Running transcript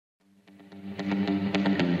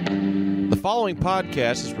The following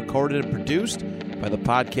podcast is recorded and produced by the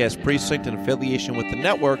Podcast Precinct in affiliation with the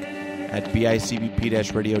network at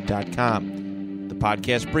bicbp-radio.com. The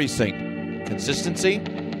Podcast Precinct. Consistency,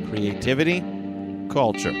 creativity,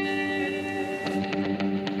 culture.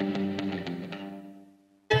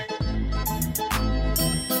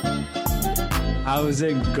 How's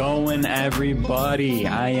it going, everybody?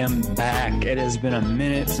 I am back. It has been a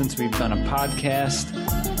minute since we've done a podcast.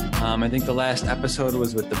 I think the last episode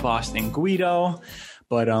was with the Boston Guido,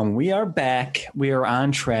 but we are back. We are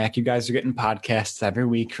on track. You guys are getting podcasts every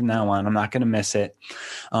week from now on. I'm not going to miss it.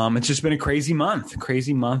 It's just been a crazy month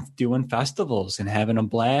doing festivals and having a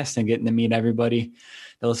blast and getting to meet everybody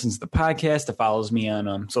that listens to the podcast, that follows me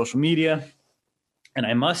on social media. And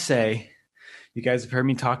I must say, you guys have heard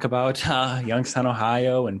me talk about Youngstown,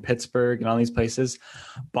 Ohio, and Pittsburgh and all these places.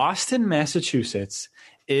 Boston, Massachusetts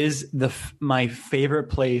is my favorite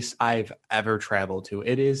place I've ever traveled to.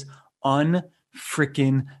 It is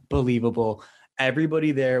unfreaking believable.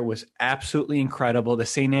 Everybody there was absolutely incredible. The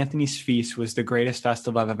St. Anthony's Feast was the greatest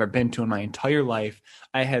festival I've ever been to in my entire life.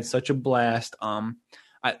 I had such a blast.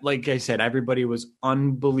 Like I said, everybody was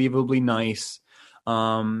unbelievably nice.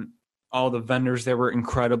 All the vendors there were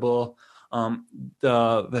incredible. I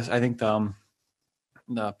think the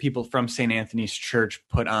people from St. Anthony's Church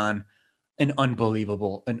put on an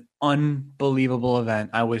unbelievable event.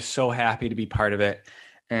 I was so happy to be part of it,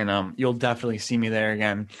 and you'll definitely see me there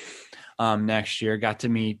again next year. Got to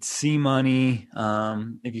meet C Money.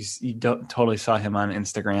 If you totally saw him on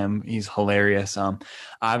Instagram, he's hilarious.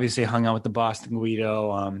 Obviously hung out with the Boston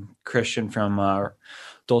Guido, Christian from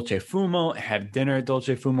Dolce Fumo. Had dinner at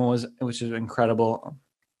Dolce Fumo, which is incredible.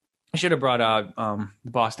 I should have brought the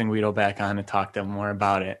Boston Guido back on to talk to them more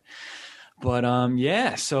about it. But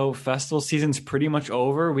so festival season's pretty much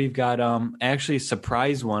over. We've got actually a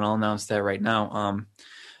surprise one. I'll announce that right now.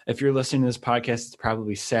 If you're listening to this podcast, it's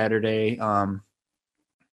probably Saturday, the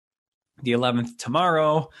 11th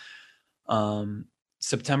tomorrow.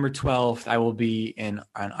 September 12th, I will be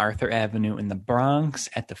on Arthur Avenue in the Bronx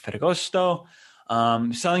at the Ferragosto.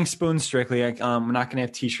 Selling spoons strictly. I'm not going to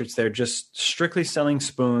have t-shirts there, just strictly selling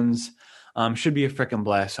spoons. Should be a freaking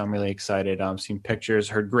blast. So I'm really excited. Seen pictures,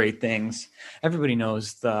 heard great things. Everybody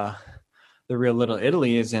knows the real Little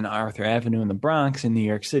Italy is in Arthur Avenue in the Bronx in New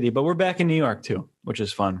York City, but we're back in New York too, which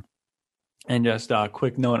is fun. And just a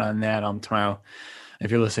quick note on that, tomorrow,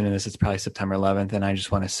 if you're listening to this, it's probably September 11th. And I just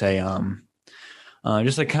want to say,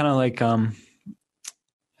 just like I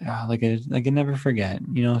can never forget,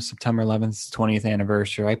 September 11th, 20th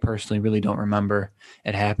anniversary. I personally really don't remember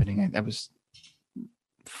it happening. I was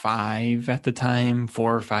 4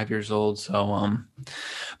 or 5 years old. So,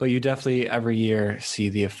 but you definitely every year see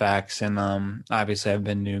the effects. And obviously I've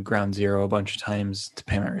been to Ground Zero a bunch of times to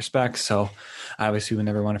pay my respects. So obviously we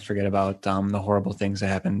never want to forget about the horrible things that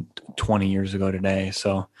happened 20 years ago today.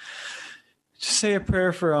 So just say a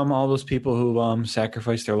prayer for all those people who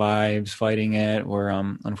sacrificed their lives fighting it, or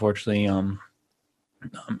unfortunately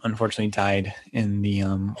died in the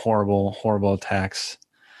horrible attacks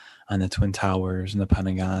on the Twin Towers and the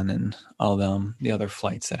Pentagon and all the other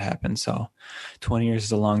flights that happened. So 20 years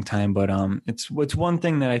is a long time, but it's one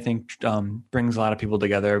thing that I think brings a lot of people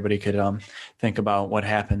together. Everybody could think about what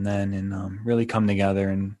happened then and really come together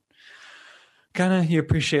and kind of you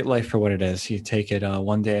appreciate life for what it is. You take it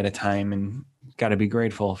one day at a time and got to be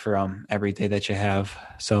grateful for every day that you have.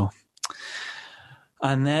 So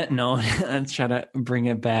on that note, let's try to bring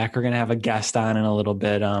it back. We're going to have a guest on in a little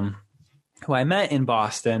bit who I met in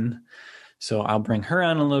Boston. So I'll bring her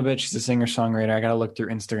on a little bit. She's a singer-songwriter. I got to look through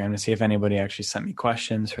Instagram to see if anybody actually sent me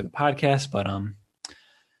questions for the podcast. But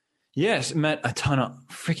yes, met a ton of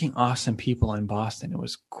freaking awesome people in Boston. It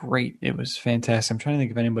was great. It was fantastic. I'm trying to think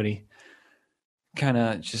if anybody kind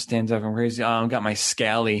of just stands up and crazy. I got my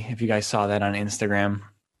Scally, if you guys saw that on Instagram,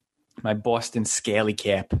 my Boston Scally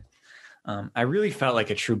cap. I really felt like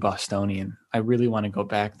a true Bostonian. I really want to go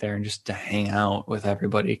back there and just to hang out with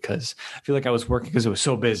everybody because I feel like I was working because it was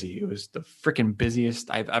so busy. It was the freaking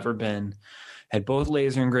busiest I've ever been. Had both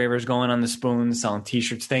laser engravers going on the spoons, selling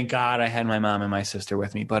t-shirts. Thank God I had my mom and my sister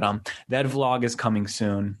with me. But that vlog is coming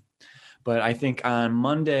soon. But I think on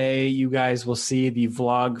Monday, you guys will see the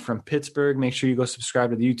vlog from Pittsburgh. Make sure you go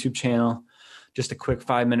subscribe to the YouTube channel. Just a quick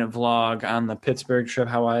 5-minute vlog on the Pittsburgh trip,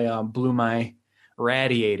 how I blew my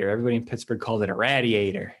radiator. Everybody in Pittsburgh called it a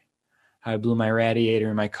radiator. How I blew my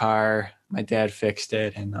radiator in my car. My dad fixed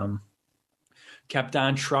it and kept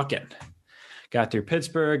on trucking. Got through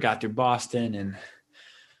Pittsburgh, got through Boston, and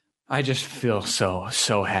I just feel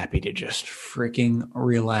so happy to just freaking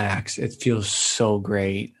relax. It feels so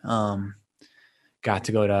great. got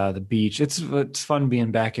to go to the beach. It's fun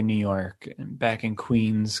being back in New York and back in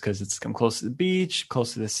Queens because I'm close to the beach,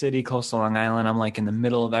 close to the city, close to Long Island. I'm like in the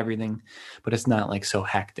middle of everything, but it's not like so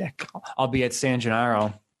hectic. I'll be at San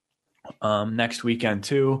Gennaro next weekend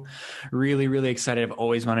too. Really, really excited. I've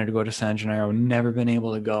always wanted to go to San Gennaro, never been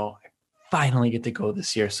able to go. I finally get to go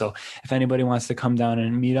this year. So if anybody wants to come down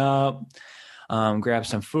and meet up, grab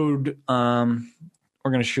some food, we're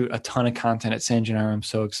going to shoot a ton of content at San Gennaro. I'm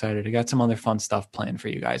so excited. I got some other fun stuff planned for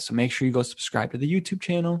you guys. So make sure you go subscribe to the YouTube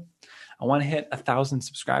channel. I want to hit 1,000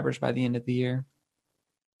 subscribers by the end of the year.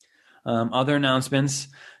 Other announcements,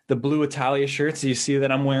 the Blue Italia shirts, you see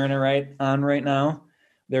that I'm wearing it right now.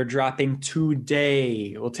 They're dropping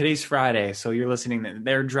today. Well, today's Friday, so you're listening.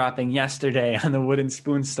 They're dropping yesterday on the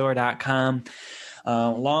woodenspoonstore.com.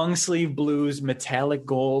 Long sleeve blues, metallic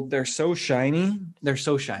gold. They're so shiny.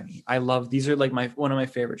 I love these. Are like one of my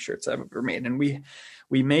favorite shirts I've ever made. And we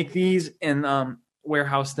make these and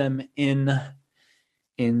warehouse them on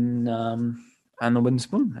the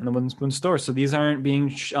Wooden Spoon store. So these aren't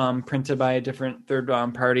being printed by a different third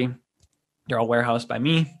party. They're all warehoused by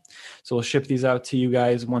me. So we'll ship these out to you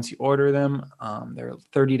guys once you order them. They're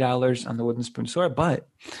 $30 on the Wooden Spoon store. But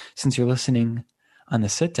since you're listening on the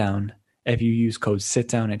sit down, if you use code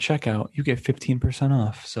SITDOWN at checkout, you get 15%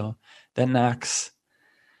 off. So that knocks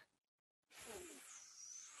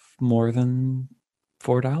more than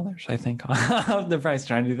 $4, I think, off the price.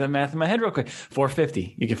 Trying to do that math in my head real quick.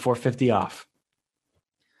 $4.50. You get $4.50 off.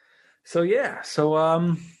 So yeah. So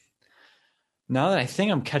now that I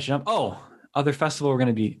think I'm catching up. Oh, other festival we're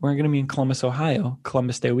gonna be in Columbus, Ohio,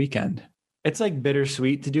 Columbus Day weekend. It's like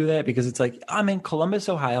bittersweet to do that because it's like I'm in Columbus,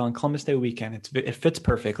 Ohio on Columbus Day weekend. It fits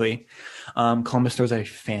perfectly. Columbus Day is a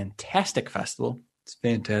fantastic festival. It's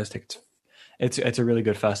fantastic. It's a really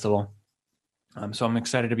good festival. So I'm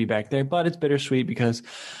excited to be back there, but it's bittersweet because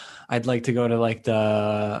I'd like to go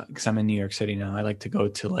to because I'm in New York City now. I like to go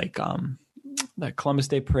to the Columbus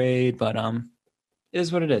Day parade, but it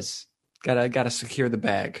is what it is. Gotta secure the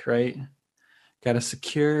bag, right? Gotta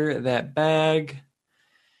secure that bag.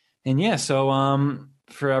 And yeah, so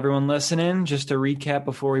for everyone listening, just to recap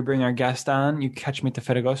before we bring our guest on, you catch me at the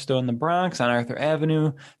Ferragosto in the Bronx on Arthur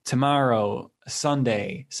Avenue tomorrow,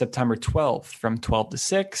 Sunday, September 12th from 12 to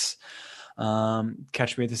 6.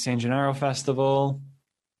 Catch me at the San Gennaro Festival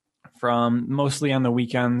from mostly on the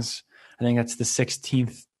weekends. I think that's the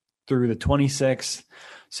 16th through the 26th.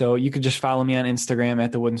 So you could just follow me on Instagram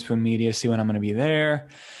at the Wooden Spoon Media, see when I'm going to be there.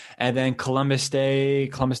 And then Columbus Day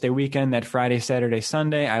weekend, that Friday, Saturday,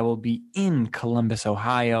 Sunday, I will be in Columbus,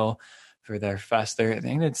 Ohio for their fest. I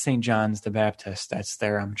think that's St. John's the Baptist. That's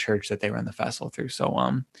their church that they run the festival through.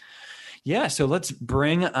 So, yeah, so let's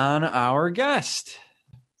bring on our guest.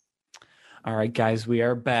 All right, guys, we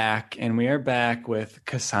are back, and we are back with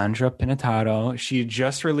Cassandra Pinataro. She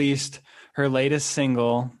just released her latest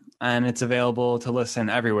single, and it's available to listen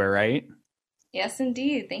everywhere, right? Yes,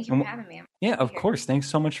 indeed. Thank you for having me. Yeah, of course. Thanks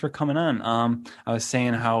so much for coming on. I was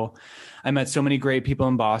saying how I met so many great people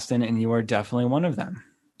in Boston, and you are definitely one of them.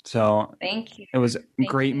 So thank you. It was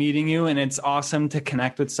great meeting you, and it's awesome to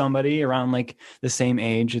connect with somebody around like the same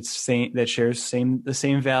age. That shares the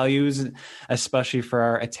same values, especially for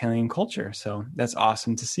our Italian culture. So that's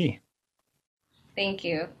awesome to see. Thank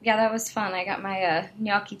you. Yeah, that was fun. I got my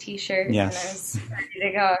gnocchi t-shirt. Yes. And I was ready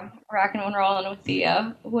to go rocking and rolling with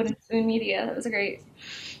the Wooden Spoon Media. That was great.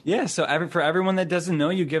 Yeah, so for everyone that doesn't know,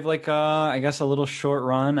 you give I guess a little short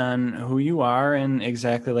run on who you are and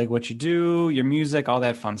exactly like what you do, your music, all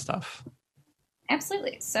that fun stuff.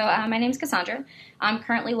 Absolutely. So my name is Cassandra. I'm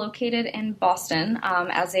currently located in Boston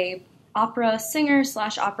as a opera singer /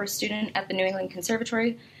 opera student at the New England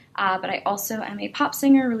Conservatory. But I also am a pop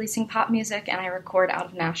singer releasing pop music, and I record out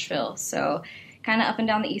of Nashville. So kind of up and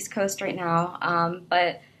down the East Coast right now.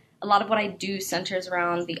 But a lot of what I do centers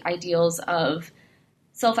around the ideals of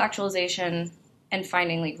self-actualization and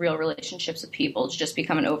finding like real relationships with people to just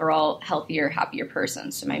become an overall healthier, happier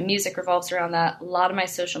person. So my music revolves around that. A lot of my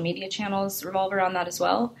social media channels revolve around that as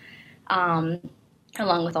well.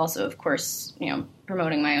 Along with also, of course,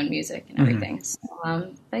 promoting my own music and everything. Mm-hmm.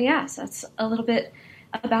 So, but yeah, so that's a little bit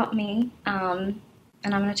about me. And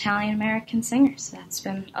I'm an Italian-American singer, so that's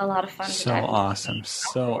been a lot of fun. So awesome.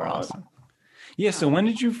 Yeah, so when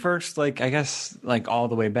did you first, I guess, all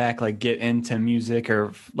the way back, get into music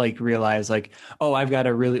or, realize, oh, I've got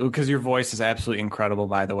to really, because your voice is absolutely incredible,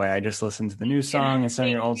 by the way. I just listened to the new song and some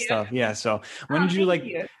of your old stuff. Yeah, so when did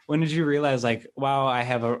you realize, wow, I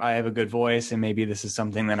have a good voice and maybe this is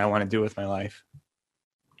something that I want to do with my life?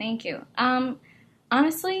 Thank you.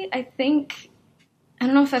 Honestly, I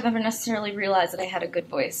don't know if I've ever necessarily realized that I had a good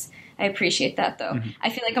voice. I appreciate that, though. Mm-hmm. I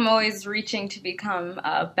feel like I'm always reaching to become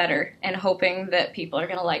better and hoping that people are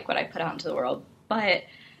going to like what I put out into the world. But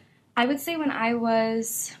I would say when I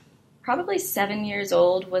was probably 7 years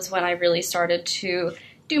old was when I really started to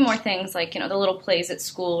do more things like, the little plays at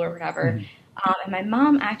school or whatever. Mm-hmm. And my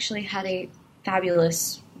mom actually had a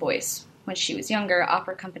fabulous voice. When she was younger,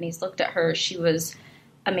 opera companies looked at her. She was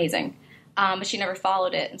amazing. But she never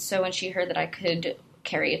followed it. And so when she heard that I could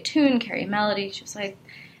carry a tune, carry a melody, she was like,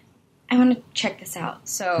 I want to check this out.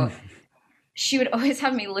 So she would always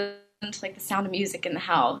have me listen to like the Sound of Music in the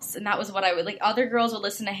house. And that was what I would like. Other girls would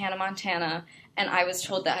listen to Hannah Montana. And I was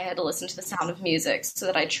told that I had to listen to the Sound of Music so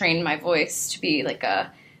that I trained my voice to be like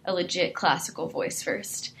a legit classical voice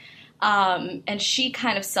first. And she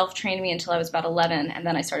kind of self-trained me until I was about 11. And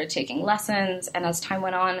then I started taking lessons. And as time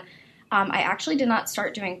went on, I actually did not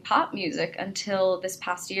start doing pop music until this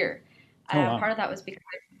past year. Oh, wow. Part of that was because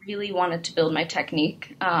I really wanted to build my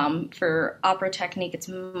technique. For opera technique, it's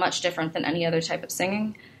much different than any other type of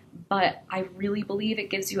singing. But I really believe it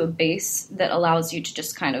gives you a base that allows you to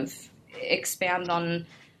just kind of expand on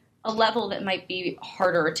a level that might be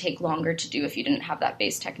harder or take longer to do if you didn't have that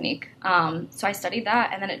base technique. So I studied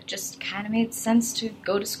that, and then it just kind of made sense to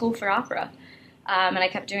go to school for opera. And I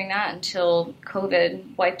kept doing that until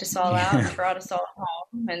COVID wiped us all out and brought us all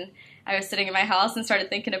home. And I was sitting in my house and started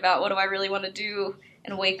thinking about what do I really want to do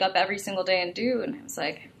and wake up every single day and do. And I was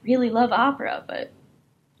like, I really love opera, but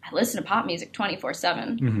I listen to pop music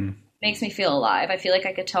 24/7. Mm-hmm. Makes me feel alive. I feel like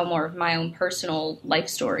I could tell more of my own personal life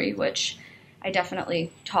story, which I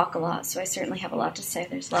definitely talk a lot, so I certainly have a lot to say.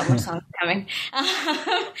 There's a lot more songs coming.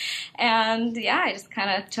 And yeah, I just kind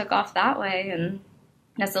of took off that way, and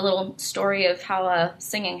that's a little story of how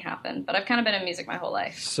singing happened. But I've kind of been in music my whole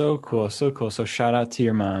life. So cool, so cool. So shout out to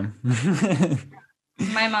your mom.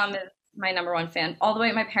 My mom is my number one fan. All the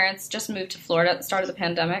way, my parents just moved to Florida at the start of the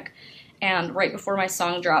pandemic, and right before my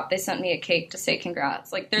song dropped, they sent me a cake to say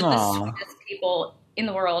congrats. Like, they're the sweetest people in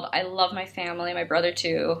the world. I love my family, my brother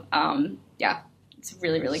too. Yeah, it's a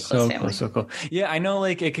really, really close family. So cool. Yeah, I know,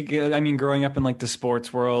 like, it could get, I mean, growing up in, like, the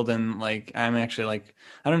sports world, and, like, I'm actually, like,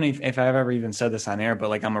 I don't know if I've ever even said this on air, but,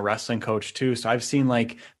 like, I'm a wrestling coach too, so I've seen,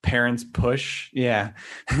 like, parents push. Yeah.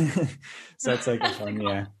 So that's, like, fun,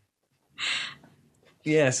 yeah.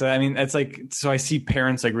 Yeah, so, I mean, it's, like, so I see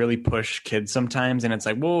parents, like, really push kids sometimes, and it's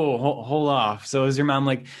like, whoa, hold off. So has your mom,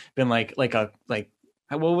 like, been, like, what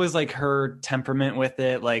was, like, her temperament with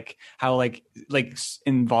it? Like, how, like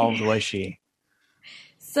involved was she?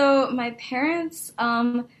 So my parents,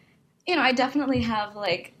 I definitely have,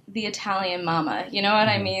 like, the Italian mama. You know what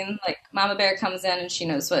I mean? Like, Mama Bear comes in and she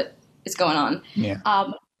knows what is going on. Yeah.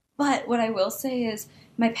 But what I will say is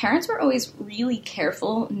my parents were always really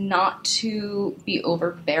careful not to be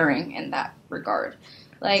overbearing in that regard.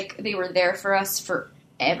 Like, they were there for us for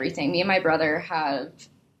everything. Me and my brother have,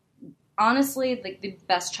 honestly, like, the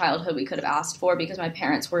best childhood we could have asked for because my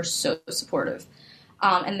parents were so supportive.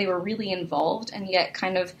 And they were really involved, and yet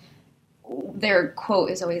kind of their quote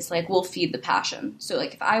is always like, we'll feed the passion. So,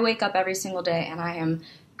 like, if I wake up every single day and I am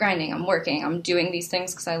grinding, I'm working, I'm doing these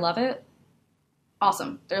things because I love it,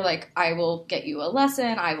 awesome. They're like, I will get you a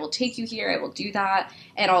lesson, I will take you here, I will do that,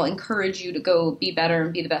 and I'll encourage you to go be better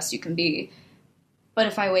and be the best you can be. But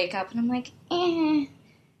if I wake up and I'm like,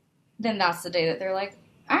 then that's the day that they're like,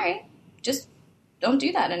 all right, just don't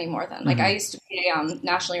do that anymore then. Like, I used to be a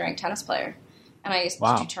nationally ranked tennis player, and I used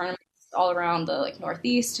to do tournaments all around the, like,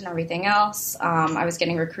 Northeast and everything else. I was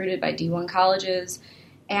getting recruited by D1 colleges,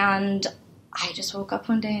 and I just woke up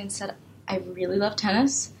one day and said, I really love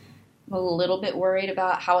tennis. I'm a little bit worried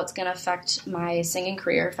about how it's going to affect my singing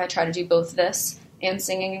career if I try to do both this and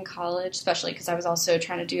singing in college, especially because I was also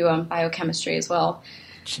trying to do biochemistry as well.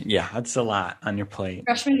 Yeah, that's a lot on your plate.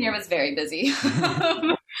 Freshman year was very busy.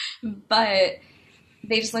 But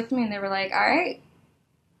they just looked at me and they were like, all right,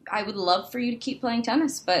 I would love for you to keep playing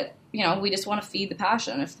tennis, but, we just want to feed the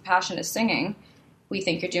passion. If the passion is singing, we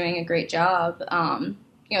think you're doing a great job.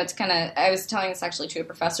 It's kind of, I was telling this actually to a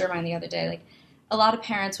professor of mine the other day, like, a lot of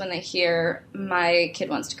parents, when they hear my kid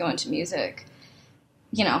wants to go into music,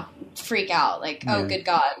 freak out, like, oh, good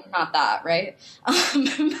God, not that, right?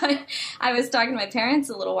 But I was talking to my parents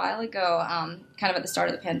a little while ago, kind of at the start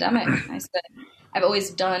of the pandemic. I said, I've always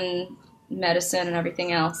done medicine and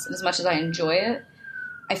everything else, and as much as I enjoy it,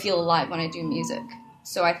 I feel alive when I do music.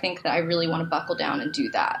 So I think that I really want to buckle down and do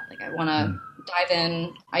that. Like, I want to dive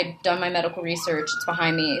in. I've done my medical research. It's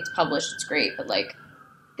behind me. It's published. It's great. But, like,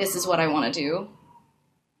 this is what I want to do.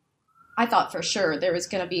 I thought for sure there was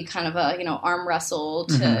going to be kind of a, arm wrestle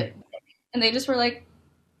to, and they just were like,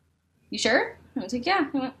 you sure? I was like, yeah.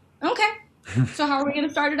 I went, okay. So how are we going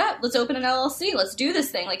to start it up? Let's open an LLC. Let's do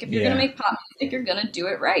this thing. Like, if you're going to make pop music, you're going to do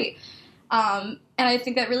it right. And I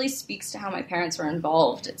think that really speaks to how my parents were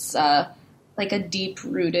involved. It's like a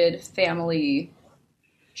deep-rooted family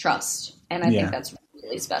trust, and I think that's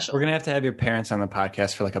really special. We're going to have your parents on the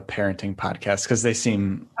podcast for like a parenting podcast because they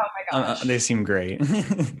seem they seem great.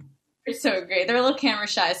 They're so great. They're a little camera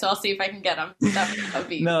shy, so I'll see if I can get them. That would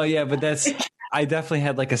be... No, yeah, but I definitely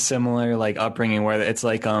had like a similar like upbringing where it's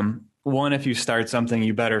like one, if you start something,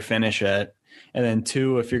 you better finish it. And then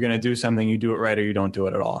two, if you're going to do something, you do it right or you don't do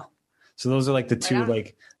it at all. So those are like the two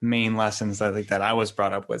like main lessons that I was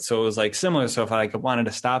brought up with. So it was like similar. So if I like wanted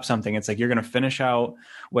to stop something, it's like you're going to finish out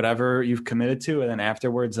whatever you've committed to. And then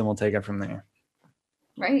afterwards, then we'll take it from there.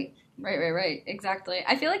 Right. Exactly.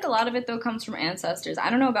 I feel like a lot of it, though, comes from ancestors.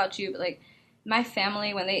 I don't know about you, but like my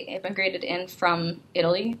family, when they immigrated in from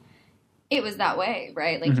Italy, it was that way,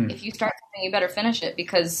 right? Like if you start something, you better finish it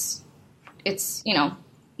because it's,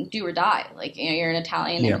 do or die. Like, you're an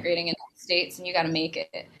Italian immigrating into the States and you got to make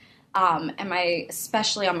it. And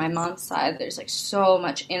especially on my mom's side, there's like so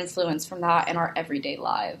much influence from that in our everyday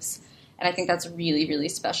lives. And I think that's really, really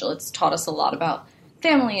special. It's taught us a lot about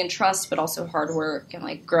family and trust, but also hard work and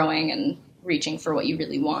like growing and reaching for what you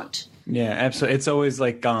really want. Yeah, absolutely. It's always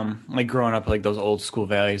like growing up, like those old school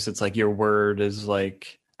values. It's like your word is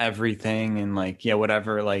like everything and like,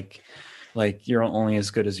 whatever, like you're only as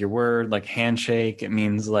good as your word, like handshake. It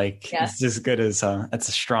means like it's as good as it's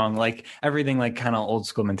a strong, like everything, like kind of old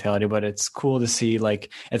school mentality, but it's cool to see like,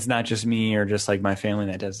 it's not just me or just like my family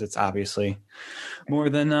that does. It's obviously more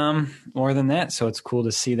than that. So it's cool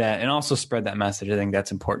to see that and also spread that message. I think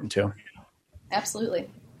that's important too. Absolutely.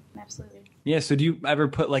 Yeah. So do you ever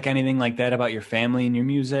put like anything like that about your family in your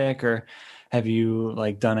music, or have you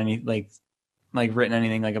like done any, like written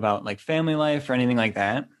anything like about like family life or anything like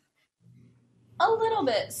that? A little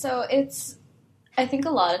bit. So I think a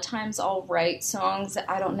lot of times I'll write songs that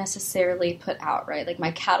I don't necessarily put out, right? Like my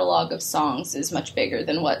catalog of songs is much bigger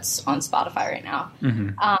than what's on Spotify right now.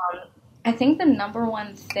 I think the number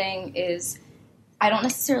one thing is I don't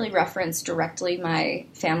necessarily reference directly my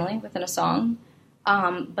family within a song,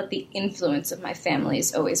 but the influence of my family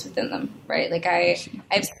is always within them, right? Like I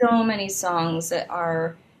have so many songs that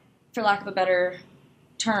are, for lack of a better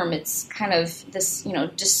term, it's kind of this,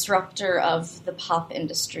 disruptor of the pop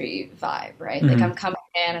industry vibe, right? Like I'm coming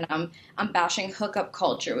in and I'm bashing hookup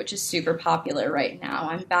culture, which is super popular right now.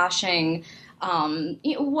 I'm bashing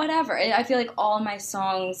whatever. I feel like all my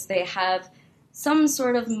songs, they have some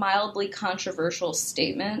sort of mildly controversial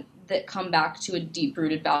statement that come back to a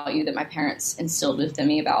deep-rooted value that my parents instilled within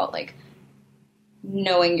me about like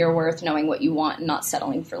knowing your worth, knowing what you want, and not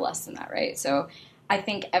settling for less than that, right? So I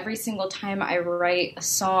think every single time I write a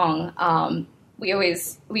song,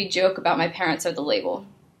 we joke about my parents are the label.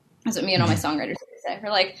 That's what me and all my songwriters say. We're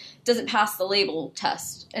like, does it pass the label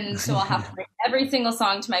test? And so I'll have to bring every single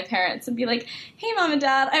song to my parents and be like, hey, Mom and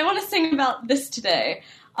Dad, I want to sing about this today.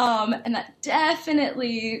 And that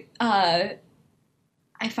definitely, I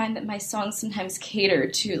find that my songs sometimes cater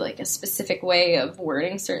to like a specific way of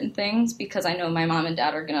wording certain things because I know my mom and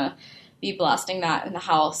dad are going to be blasting that in the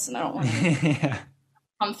house and I don't want to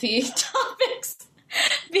comfy topics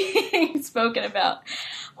being spoken about.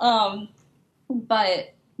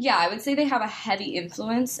 But yeah, I would say they have a heavy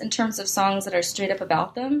influence in terms of songs that are straight up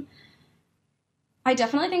about them. I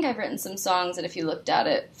definitely think I've written some songs that if you looked at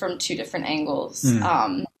it from two different angles,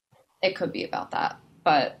 it could be about that.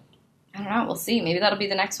 But I don't know. We'll see. Maybe that'll be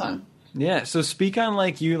the next one. Yeah. So speak on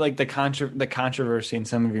like the controversy in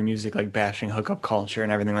some of your music, like bashing hookup culture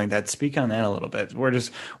and everything like that. Speak on that a little bit. Where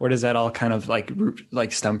does that all kind of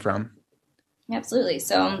like stem from? Absolutely.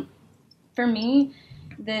 So for me,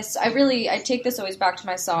 I take this always back to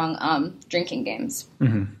my song, Drinking Games.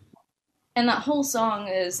 Mm-hmm. And that whole song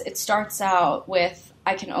it starts out with,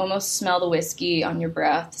 I can almost smell the whiskey on your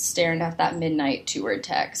breath, staring at that midnight 2-word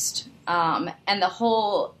text. And the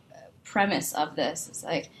whole premise of this is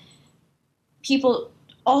like, people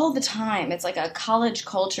all the time, it's like a college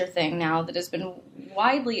culture thing now that has been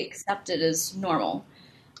widely accepted as normal.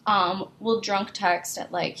 We'll drunk text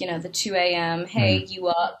at like, the 2 a.m., hey, you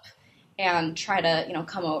up, and try to,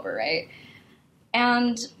 come over, right?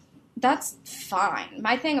 And that's fine.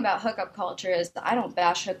 My thing about hookup culture is that I don't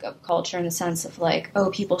bash hookup culture in the sense of like, oh,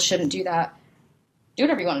 people shouldn't do that. Do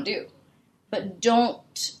whatever you want to do. But don't,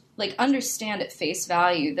 understand at face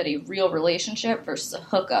value that a real relationship versus a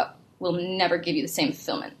hookup will never give you the same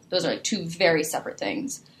fulfillment. Those are two very separate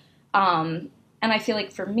things. And I feel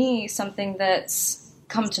like for me, something that's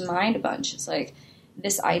come to mind a bunch is like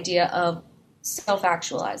this idea of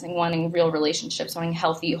self-actualizing, wanting real relationships, wanting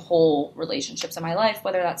healthy, whole relationships in my life,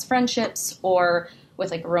 whether that's friendships or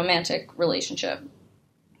with like a romantic relationship.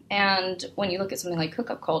 And when you look at something like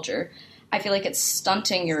hookup culture, I feel like it's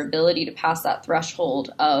stunting your ability to pass that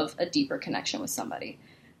threshold of a deeper connection with somebody.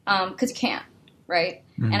 Because you can't, right?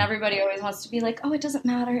 Mm-hmm. And everybody always wants to be like, oh, it doesn't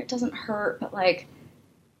matter, it doesn't hurt, but like,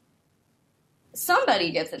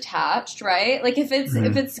 somebody gets attached, right? Like if it's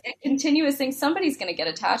a continuous thing, somebody's going to get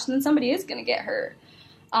attached and then somebody is going to get hurt.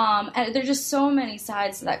 And there's just so many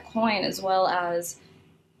sides to that coin, as well as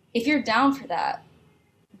if you're down for that,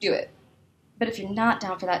 do it. But if you're not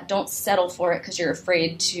down for that, don't settle for it because you're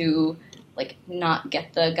afraid to like not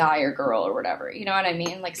get the guy or girl or whatever. You know what I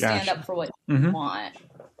mean? Like stand up for what you want.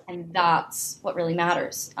 And that's what really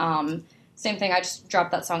matters. Same thing, I just dropped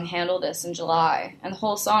that song, Handle This, in July. And the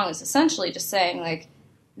whole song is essentially just saying, like,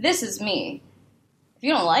 this is me. If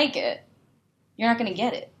you don't like it, you're not going to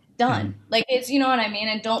get it. Done. Like, it's, you know what I mean?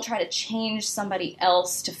 And don't try to change somebody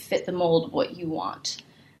else to fit the mold of what you want.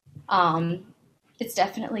 It's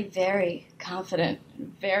definitely very confident,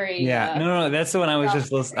 very... Yeah, no, that's the one I was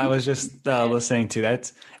just listening to.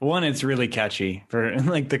 That's one, it's really catchy for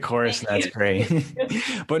like the chorus. That's great.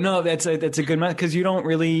 But no, that's a good message because you don't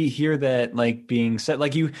really hear that like being said.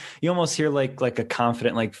 Like you almost hear like a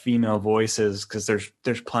confident like female voices because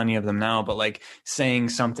there's plenty of them now. But like saying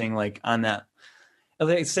something like on that,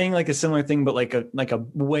 like saying like a similar thing, but like a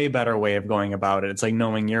way better way of going about it. It's like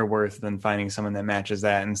knowing your worth and finding someone that matches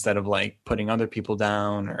that instead of like putting other people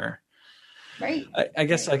down or. Right. I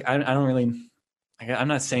guess like I don't really. I'm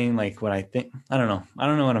not saying like what I think. I don't know. I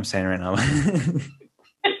don't know what I'm saying right now.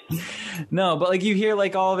 No, but like you hear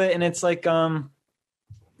like all of it, and it's like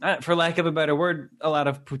for lack of a better word, a lot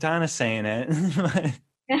of putana saying it.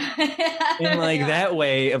 In like that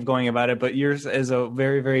way of going about it, but yours is a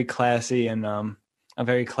very, very classy and a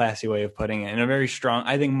very classy way of putting it, and a very strong,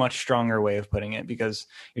 I think, much stronger way of putting it because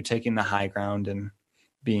you're taking the high ground and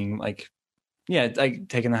being like, yeah, like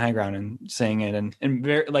taking the high ground and saying it and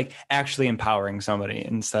very like actually empowering somebody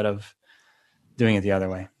instead of doing it the other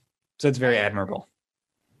way. So it's very admirable.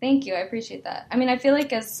 Thank you. I appreciate that. I mean, I feel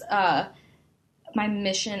like as my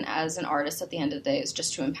mission as an artist at the end of the day is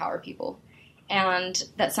just to empower people. And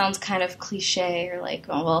that sounds kind of cliche or like,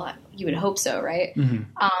 oh, well, you would hope so, right?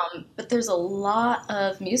 Mm-hmm. But there's a lot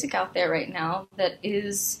of music out there right now that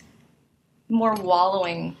is more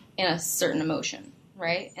wallowing in a certain emotion,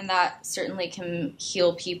 right? And that certainly can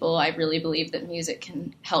heal people. I really believe that music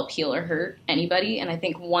can help heal or hurt anybody. And I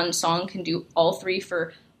think one song can do all three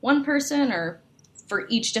for one person or for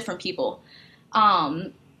each different people.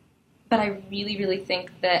 But I really, really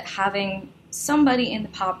think that having somebody in the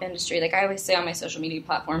pop industry, like I always say on my social media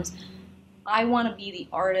platforms, I want to be the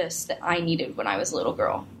artist that I needed when I was a little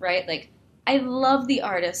girl, right? Like, I love the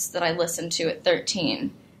artists that I listened to at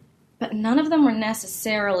 13, but none of them were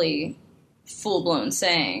necessarily full-blown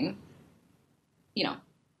saying, you know,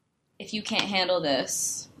 if you can't handle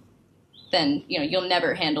this, then, you know, you'll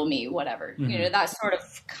never handle me, whatever. Mm-hmm. You know, that sort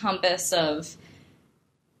of compass of,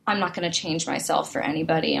 I'm not going to change myself for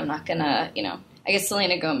anybody. I'm not going to, you know, I guess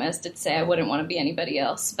Selena Gomez did say I wouldn't want to be anybody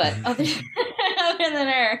else, but other than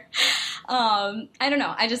her, I don't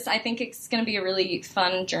know. I think it's going to be a really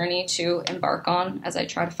fun journey to embark on as I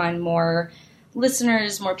try to find more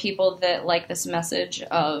listeners, more people that like this message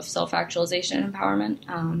of self-actualization and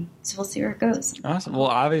empowerment. So we'll see where it goes. Awesome. Well,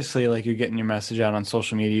 obviously, like you're getting your message out on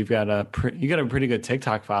social media. You've got a pretty good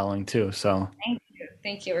TikTok following too. So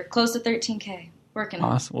thank you. We're close to 13K. Working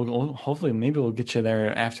on. Awesome. Well, hopefully, maybe we'll get you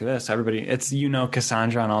there after this. Everybody, it's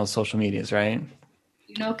Cassandra on all the social medias, right?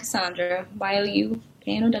 Cassandra,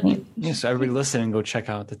 YOUKNOW. Yeah, so everybody listening, go check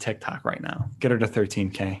out the TikTok right now. Get her to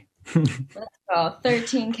 13K. Let's go,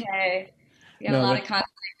 13K. We got a lot of content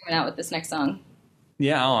coming out with this next song.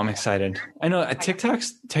 Yeah, I'm excited. I know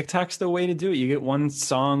TikTok's the way to do it. You get one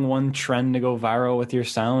song, one trend to go viral with your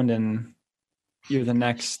sound, and you're the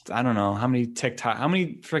next. I don't know how many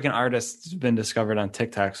freaking artists have been discovered on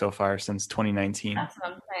TikTok so far since 2019. That's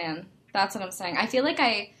what I'm saying. I feel like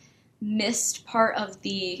I missed part of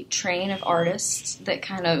the train of artists that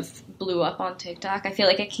kind of blew up on TikTok. I feel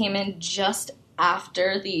like I came in just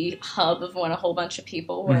after the hub of when a whole bunch of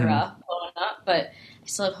people were blowing up, but I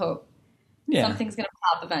still have hope. Yeah. Something's going to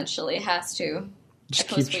pop eventually. It has to. Just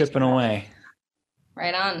keep chipping away.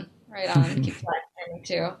 Right on. Keep live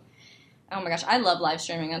too. Oh my gosh, I love live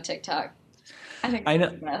streaming on TikTok.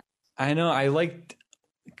 I know. I liked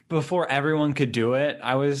before everyone could do it.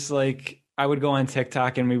 I was like, I would go on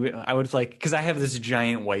TikTok and I would like, because I have this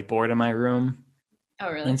giant whiteboard in my room.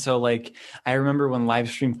 Oh, really? And so, like, I remember when live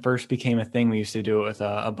stream first became a thing, we used to do it with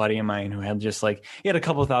a buddy of mine who had just like, he had a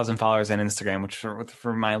couple thousand followers on Instagram, which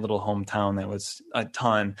for my little hometown, that was a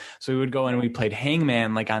ton. So we would go and we played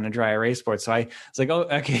Hangman like on a dry erase board. So I was like, oh,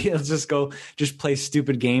 okay, let's just play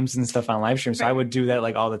stupid games and stuff on live stream. So I would do that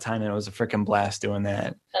like all the time, and it was a freaking blast doing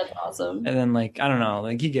that. That's awesome. And then, like, I don't know,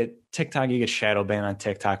 like, you get shadow banned on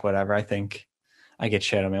TikTok, whatever. I think I get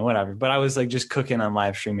shadow banned, whatever. But I was like just cooking on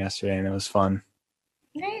live stream yesterday, and it was fun.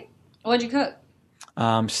 Great. What'd you cook?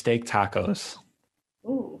 Steak tacos.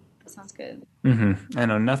 Ooh, that sounds good. Mm-hmm. I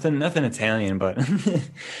know, nothing Italian, but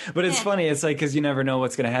but it's funny. It's like, because you never know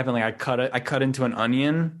what's gonna happen. Like, I cut into an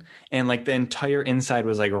onion, and like the entire inside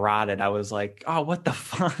was like rotted. I was like, oh, what the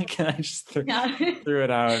fuck? And I just threw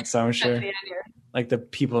it out. So I'm sure like the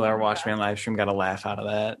people that are watching me on live stream got a laugh out of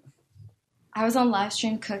that. I was on live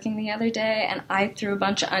stream cooking the other day, and I threw a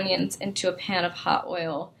bunch of onions into a pan of hot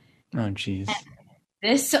oil. Oh, jeez.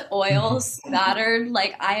 This oil spattered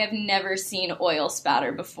like I have never seen oil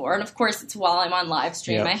spatter before. And of course, it's while I'm on live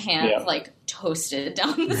stream. Yep. My hands like toasted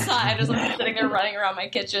down the side as I'm sitting there running around my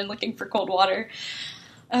kitchen looking for cold water.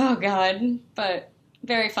 Oh, God. But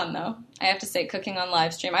very fun, though. I have to say, cooking on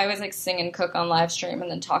live stream. I always like sing and cook on live stream and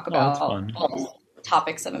then talk about all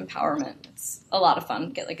topics of empowerment. It's a lot of fun.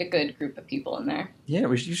 Get like a good group of people in there. Yeah,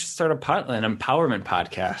 you should start an empowerment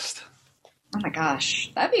podcast. Oh my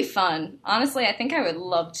gosh, that'd be fun. Honestly, I think I would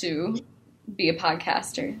love to be a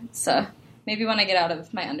podcaster. So maybe when I get out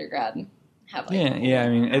of my undergrad and have like yeah. I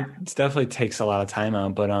mean, it definitely takes a lot of time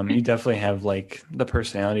out, but you definitely have like the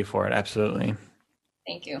personality for it. Absolutely.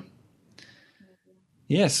 Thank you.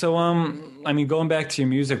 Yeah. So I mean, going back to your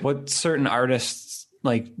music, what certain artists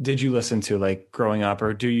like did you listen to like growing up,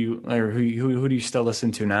 or do you, or who do you still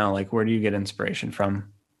listen to now? Like, where do you get inspiration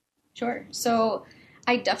from? Sure. So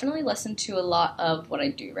I definitely listen to a lot of what I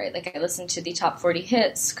do, right? Like I listen to the top 40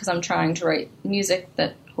 hits because I'm trying to write music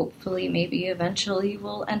that hopefully maybe eventually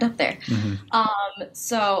will end up there. Mm-hmm.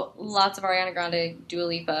 So lots of Ariana Grande, Dua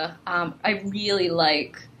Lipa. I really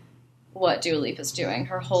like what Dua Lipa's doing.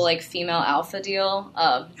 Her whole like female alpha deal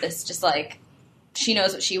of this just like, she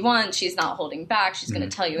knows what she wants. She's not holding back. She's going to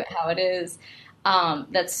tell you it how it is.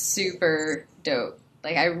 That's super dope.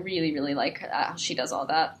 Like I really, really like how she does all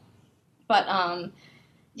that. But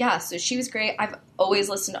yeah, so she was great. I've always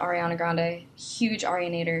listened to Ariana Grande. Huge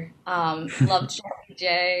Arianator. Loved Jessie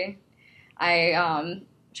J. I'm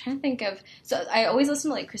trying to think of... So I always listen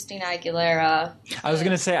to, like, Christina Aguilera. I was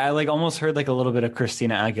going to say, I, like, almost heard, like, a little bit of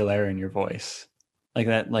Christina Aguilera in your voice. Like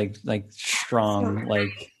that, like strong,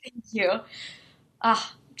 like... Thank you.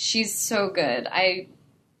 She's so good.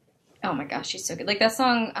 Oh, my gosh, she's so good. Like, that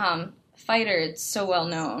song, Fighter, it's so well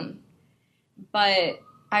known. But...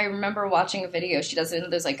 I remember watching a video. She does it.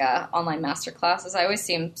 There's like a online master classes. I always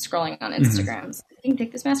see him scrolling on Instagram. Mm-hmm. So you can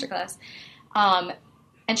take this master class. And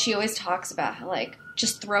she always talks about how, like,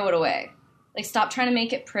 just throw it away. Like, stop trying to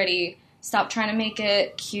make it pretty. Stop trying to make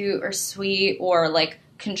it cute or sweet or, like,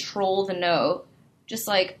 control the note. Just,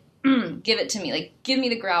 like, give it to me. Like, give me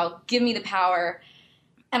the growl. Give me the power.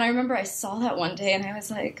 And I remember I saw that one day and I was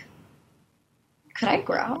like, could I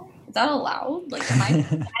growl? Is that allowed? Like, can I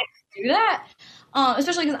do that?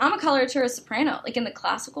 Especially because I'm a coloratura soprano. Like in the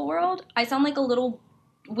classical world, I sound like a little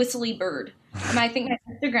whistly bird. And I think my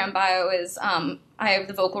Instagram bio is I have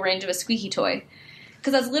the vocal range of a squeaky toy.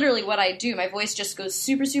 Because that's literally what I do. My voice just goes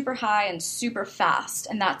super, super high and super fast.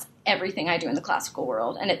 And that's everything I do in the classical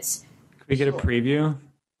world. And it's... Could we get a preview?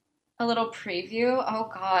 A little preview?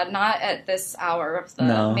 Oh, God. Not at this hour of the...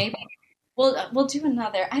 No. Maybe. We'll do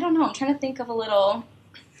another. I don't know. I'm trying to think of a little...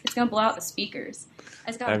 It's going to blow out the speakers. I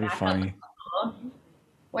just got That'd be funny.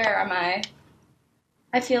 Where am I?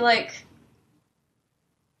 I feel like...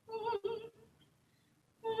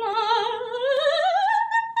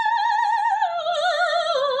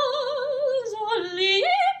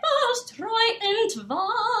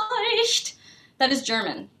 That is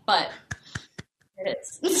German, but it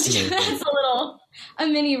is. It's a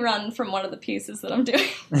mini run from one of the pieces that I'm doing.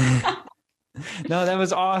 No, that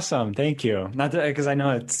was awesome. Thank you. Not because I know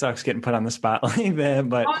it sucks getting put on the spot like that,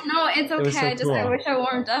 but oh no, it's okay. It was so cool. I wish I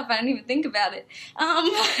warmed up. I didn't even think about it.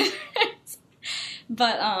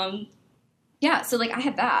 Yeah. So like I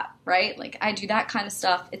had that, right? Like I do that kind of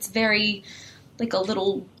stuff. It's very like a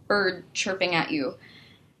little bird chirping at you.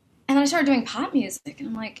 And then I started doing pop music, and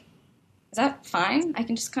I'm like, is that fine? I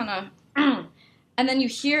can just kind of. And then you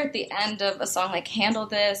hear at the end of a song like Handle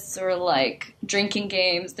This or like Drinking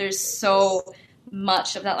Games, there's so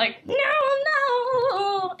much of that like,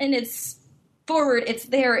 no. And it's forward, it's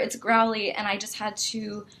there, it's growly. And I just had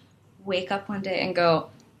to wake up one day and go,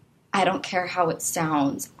 I don't care how it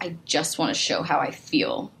sounds. I just want to show how I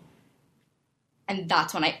feel. And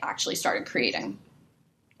that's when I actually started creating,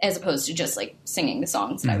 as opposed to just like singing the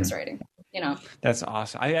songs that I was writing, you know? That's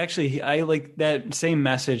awesome. I like that same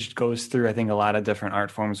message goes through, I think, a lot of different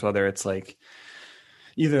art forms, whether it's like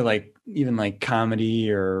either like even like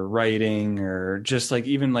comedy or writing or just like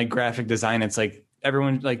even like graphic design. It's like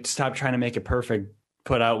everyone like stop trying to make it perfect,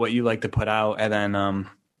 put out what you like to put out, and then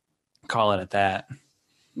call it at that.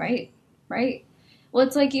 Right. Well,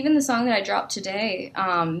 it's like even the song that I dropped today,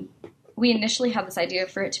 we initially had this idea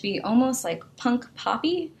for it to be almost like punk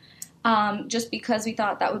poppy, just because we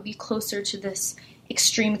thought that would be closer to this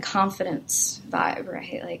extreme confidence vibe,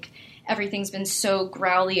 right? Like everything's been so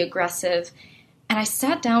growly, aggressive. And I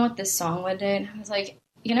sat down with this song one day and I was like,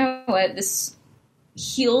 you know what? This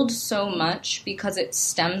healed so much because it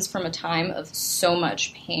stems from a time of so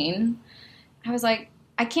much pain. I was like,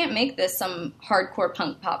 I can't make this some hardcore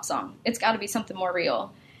punk pop song. It's got to be something more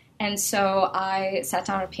real. And so I sat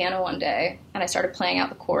down at a piano one day and I started playing out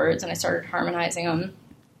the chords and I started harmonizing them.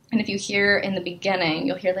 And if you hear in the beginning,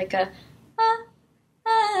 you'll hear like a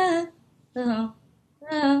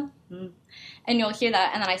and you'll hear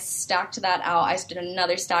that, and then I stacked that out. I did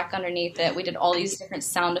another stack underneath it. We did all these different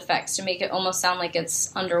sound effects to make it almost sound like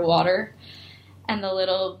it's underwater. And the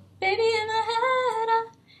little baby in my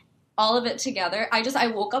head, all of it together. I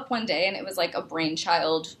woke up one day and it was like a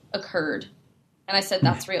brainchild occurred. And I said,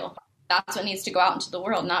 that's real. That's what needs to go out into the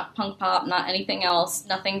world. Not punk pop, not anything else,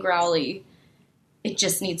 nothing growly. It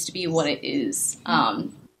just needs to be what it is.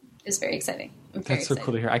 It's very exciting. That's so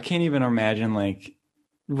cool to hear. I can't even imagine like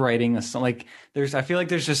writing a song. Like I feel like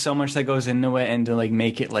there's just so much that goes into it, and to like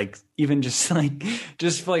make it like even just like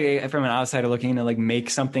from an outsider looking into like make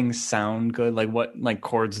something sound good, like what like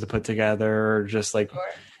chords to put together, or just like sure.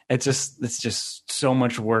 It's just so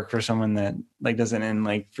much work for someone that like doesn't, and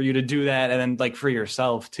like for you to do that and then like for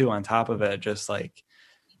yourself too on top of it, just like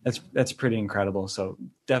that's pretty incredible. So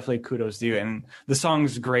definitely kudos to you. And the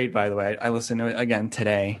song's great, by the way. I listened to it again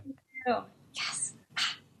today. Oh, yes.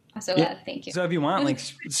 I'm so glad. Thank you. So if you want, like,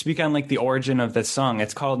 speak on like the origin of this song.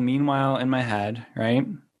 It's called "Meanwhile in My Head," right?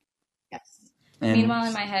 Yes. "Meanwhile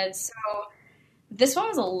in My Head." So this one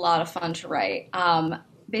was a lot of fun to write.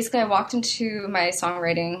 Basically, I walked into my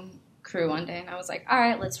songwriting crew one day and I was like, all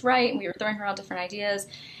right, let's write. And we were throwing around different ideas.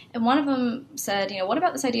 And one of them said, you know, what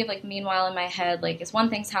about this idea of like meanwhile in my head? Like, is one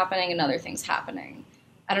thing's happening, another thing's happening.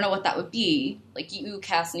 I don't know what that would be. Like, you,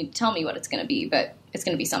 Cass, need to tell me what it's going to be, but it's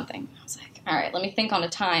going to be something. I was like, all right, let me think on a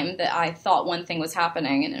time that I thought one thing was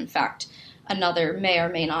happening, and in fact, another may or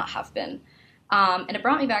may not have been. And it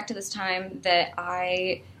brought me back to this time that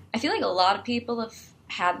I feel like a lot of people have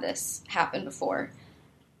had this happen before,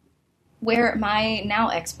 where my now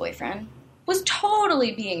ex-boyfriend was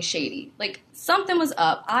totally being shady. Like, something was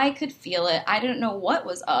up. I could feel it. I didn't know what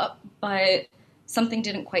was up, but something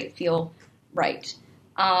didn't quite feel right.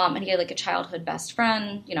 And he had like a childhood best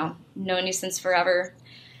friend, you know, known you since forever.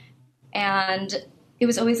 And it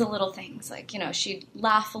was always the little things, like, you know, she'd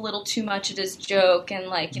laugh a little too much at his joke and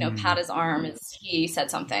like, you know, pat his arm as he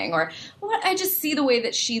said something, or what, I just see the way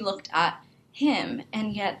that she looked at him,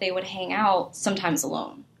 and yet they would hang out sometimes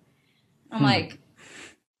alone. I'm like,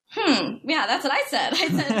 yeah, that's what I said. I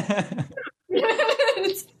said,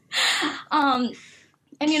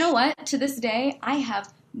 and you know what? To this day, I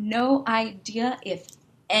have no idea if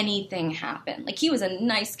anything happened. Like, he was a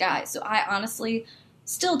nice guy, so I honestly,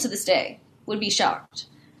 still to this day, would be shocked.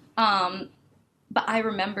 But I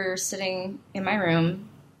remember sitting in my room,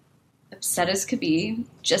 upset as could be,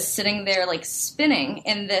 just sitting there, like, spinning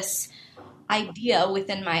in this idea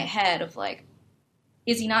within my head of, like,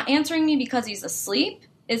 is he not answering me because he's asleep?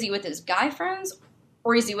 Is he with his guy friends?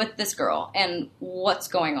 Or is he with this girl? And what's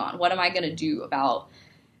going on? What am I going to do about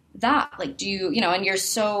that? Like, do you know, and you're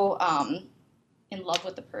so in love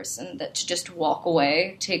with the person that to just walk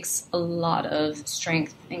away takes a lot of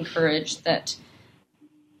strength and courage that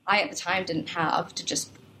I at the time didn't have, to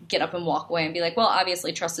just get up and walk away and be like, well,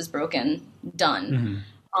 obviously trust is broken, done.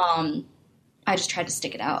 I just tried to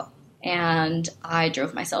stick it out. And I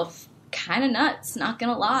drove myself kind of nuts, not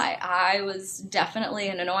gonna lie. I was definitely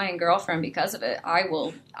an annoying girlfriend because of it. I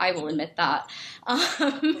will admit that.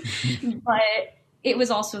 But it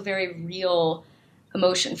was also a very real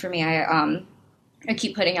emotion for me. I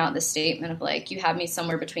keep putting out this statement of like, you have me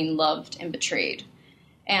somewhere between loved and betrayed.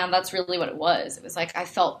 And that's really what it was. It was like, I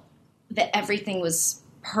felt that everything was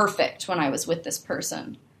perfect when I was with this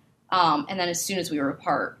person. And then as soon as we were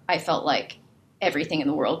apart, I felt like everything in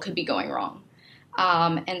the world could be going wrong.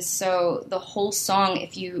 And so the whole song,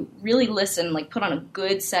 if you really listen, like put on a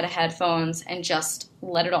good set of headphones and just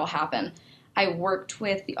let it all happen, I worked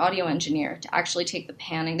with the audio engineer to actually take the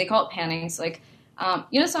panning. They call it panning. So like,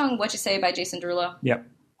 you know the song "What You Say" by Jason Derulo? Yep.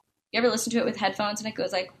 You ever listen to it with headphones and it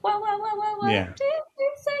goes like, whoa, whoa, whoa, whoa, what Yeah. did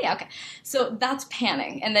you say? Yeah, okay. So that's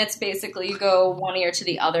panning. And that's basically you go one ear to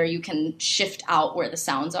the other. You can shift out where the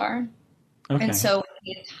sounds are. Okay. And so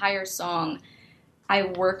the entire song, I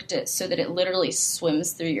worked it so that it literally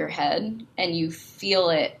swims through your head and you feel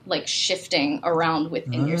it like shifting around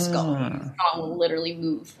within your skull. The song will literally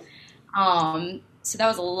move. So that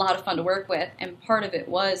was a lot of fun to work with. And part of it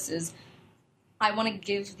is I want to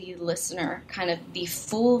give the listener kind of the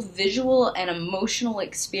full visual and emotional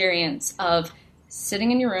experience of sitting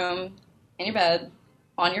in your room, in your bed,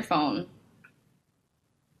 on your phone,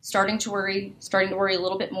 starting to worry a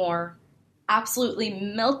little bit more, absolutely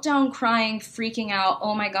meltdown crying, freaking out,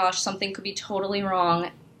 oh my gosh, something could be totally wrong,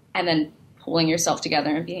 and then pulling yourself together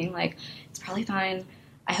and being like, it's probably fine.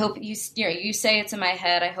 I hope you say it's in my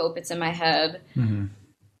head. I hope it's in my head. Mm-hmm.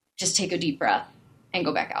 Just take a deep breath and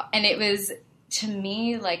go back out. And it was, to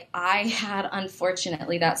me, like I had,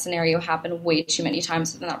 unfortunately, that scenario happen way too many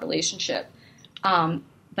times within that relationship.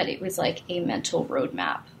 But it was like a mental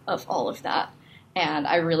roadmap of all of that. And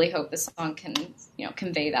I really hope the song can,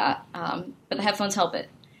 convey that. But the headphones help it.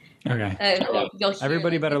 Okay. You'll hear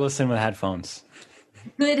Everybody better listen with headphones.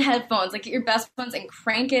 Good headphones, like get your best ones and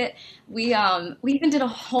crank it. We even did a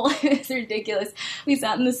whole, it's ridiculous. We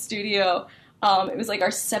sat in the studio. It was like our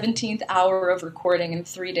 17th hour of recording in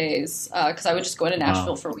 3 days. Cause I would just go into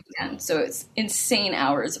Nashville for a weekend. So it's insane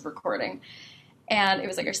hours of recording. And it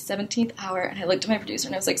was like our 17th hour. And I looked at my producer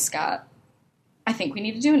and I was like, Scott, I think we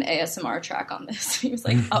need to do an ASMR track on this. He was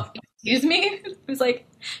like, oh, excuse me? He was like,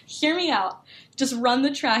 hear me out. Just run the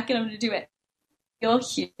track and I'm going to do it. You'll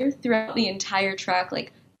hear throughout the entire track,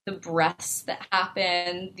 like the breaths that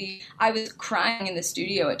happen. I was crying in the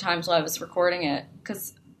studio at times while I was recording it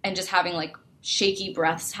and just having like shaky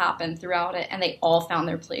breaths happen throughout it. And they all found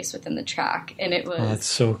their place within the track. And it was. Oh, that's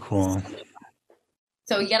so cool.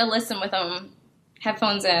 So you got to listen with them,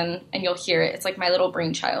 headphones in, and you'll hear it. It's like my little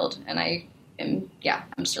brainchild. And I'm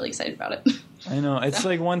just really excited about it. I know. It's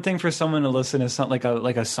like one thing for someone to listen to something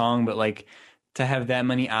like a song, but like to have that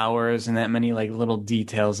many hours and that many like little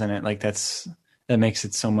details in it, like that makes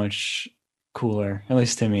it so much cooler, at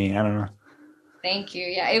least to me. I don't know. Thank you.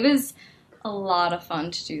 Yeah, it was a lot of fun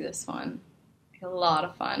to do this one. A lot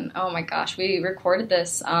of fun. Oh my gosh. We recorded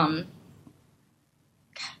this. I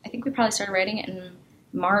think we probably started writing it in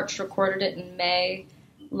March, recorded it in May,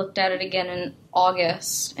 looked at it again in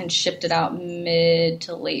August, and shipped it out mid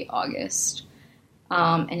to late August.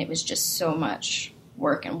 And it was just so much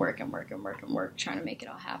work trying to make it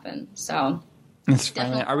all happen. So it's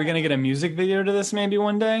finally, are we going to get a music video to this maybe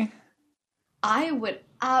one day? I would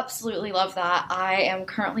absolutely love that. I am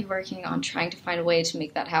currently working on trying to find a way to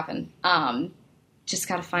make that happen. Just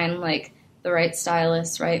got to find like the right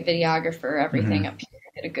stylist, right videographer, everything up here,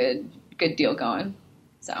 get a good deal going.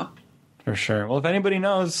 So for sure. Well, if anybody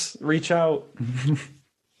knows, reach out.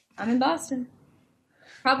 I'm in Boston.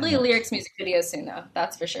 Probably a lyrics music video soon, though.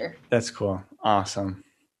 That's for sure. That's cool. Awesome.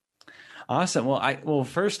 Well,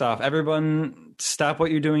 first off, everyone, stop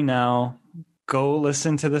what you're doing now. Go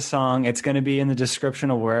listen to the song. It's going to be in the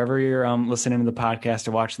description of wherever you're listening to the podcast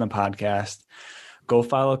or watching the podcast. Go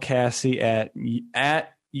follow Cassie at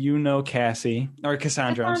Cassie or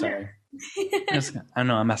Cassandra. I'm sorry. I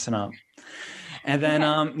know I'm messing up. And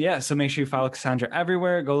then, so make sure you follow Cassandra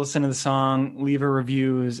everywhere. Go listen to the song, leave her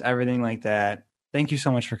reviews, everything like that. Thank you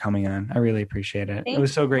so much for coming on. I really appreciate it. It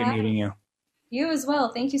was so great meeting you. You as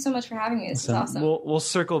well. Thank you so much for having me. This is awesome. We'll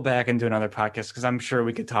circle back and do another podcast because I'm sure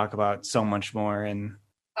we could talk about so much more. And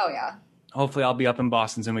oh, yeah. Hopefully I'll be up in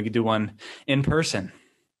Boston and we could do one in person.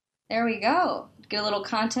 There we go. Get a little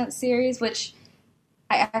content series, which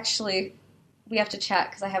we have to chat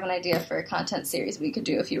because I have an idea for a content series we could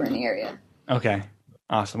do if you were in the area. Okay.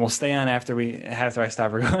 Awesome. We'll stay on after I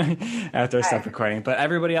stop recording. But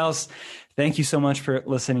everybody else, thank you so much for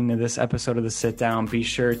listening to this episode of The Sit Down. Be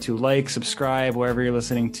sure to like, subscribe wherever you're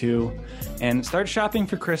listening to, and start shopping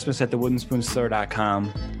for Christmas at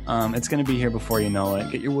thewoodenspoonstore.com. It's going to be here before you know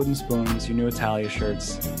it. Get your wooden spoons, your new Italia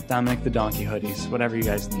shirts, Dominic the Donkey hoodies, whatever you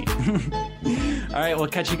guys need. All right. We'll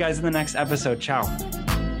catch you guys in the next episode. Ciao.